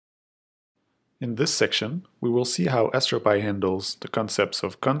In this section, we will see how astropy handles the concepts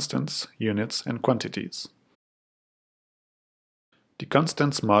of constants, units, and quantities. The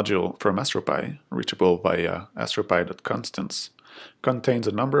constants module from astropy, reachable via astropy.constants, contains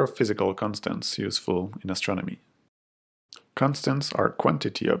a number of physical constants useful in astronomy. Constants are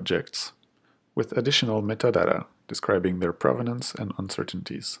quantity objects with additional metadata describing their provenance and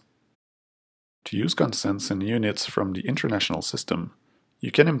uncertainties. To use constants and units from the international system,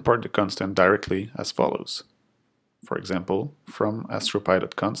 you can import the constant directly as follows. For example, from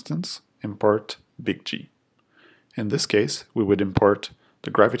astropy.constants, import big G. In this case, we would import the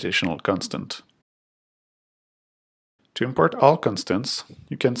gravitational constant. To import all constants,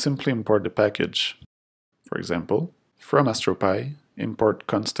 you can simply import the package. For example, from astropy, import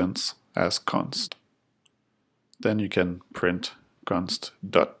constants as const. Then you can print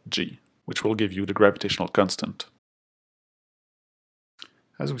const.g, which will give you the gravitational constant.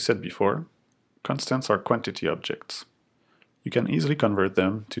 As we said before, constants are quantity objects. You can easily convert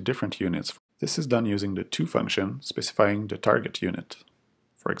them to different units. This is done using the to function specifying the target unit.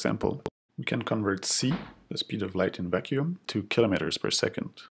 For example, we can convert c, the speed of light in vacuum, to kilometers per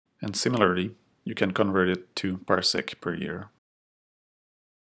second. And similarly, you can convert it to parsec per year.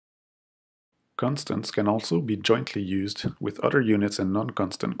 Constants can also be jointly used with other units and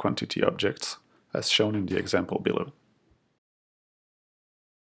non-constant quantity objects, as shown in the example below.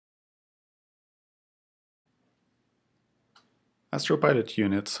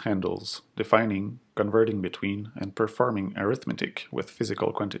 Astropy.units handles defining, converting between, and performing arithmetic with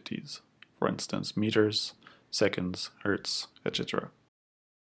physical quantities, for instance meters, seconds, hertz, etc.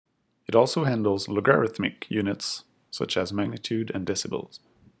 It also handles logarithmic units such as magnitude and decibels.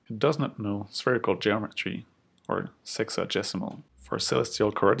 It does not know spherical geometry or sexagesimal. For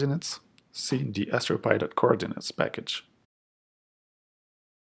celestial coordinates, see the astropy.coordinates package.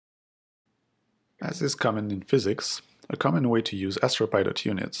 As is common in physics, a common way to use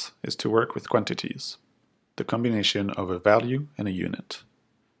astropy.units is to work with quantities, the combination of a value and a unit.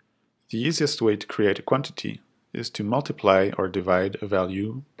 The easiest way to create a quantity is to multiply or divide a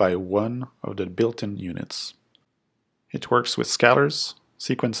value by one of the built-in units. It works with scalars,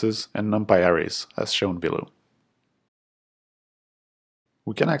 sequences, and numpy arrays, as shown below.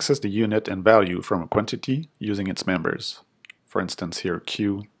 We can access the unit and value from a quantity using its members. For instance, here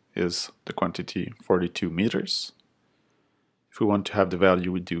Q is the quantity 42 meters. If we want to have the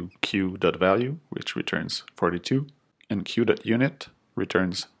value, we do q.value, which returns 42, and q.unit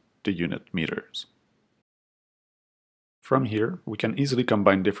returns the unit meters. From here, we can easily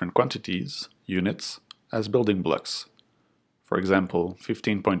combine different quantities, units, as building blocks. For example,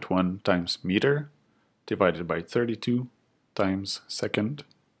 15.1 times meter divided by 32 times second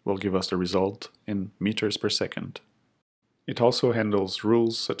will give us the result in meters per second. It also handles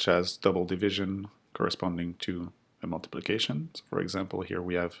rules such as double division corresponding to a multiplication. So for example, here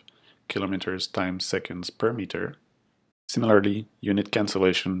we have kilometers times seconds per meter. Similarly, unit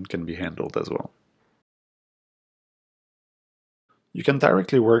cancellation can be handled as well. You can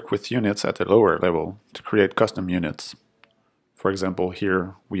directly work with units at a lower level to create custom units. For example,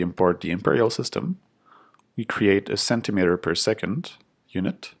 here we import the imperial system. We create a centimeter per second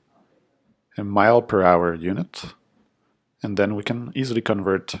unit, a mile per hour unit, and then we can easily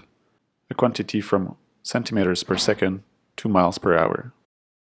convert a quantity from centimeters per second to miles per hour.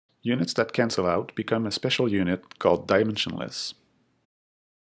 Units that cancel out become a special unit called dimensionless.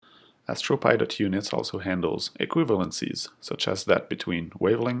 Astropy.units also handles equivalencies, such as that between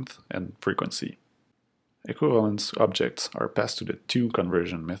wavelength and frequency. Equivalence objects are passed to the to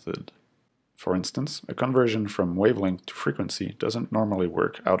conversion method. For instance, a conversion from wavelength to frequency doesn't normally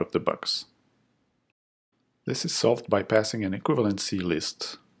work out of the box. This is solved by passing an equivalency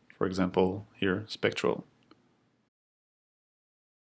list, for example, here spectral.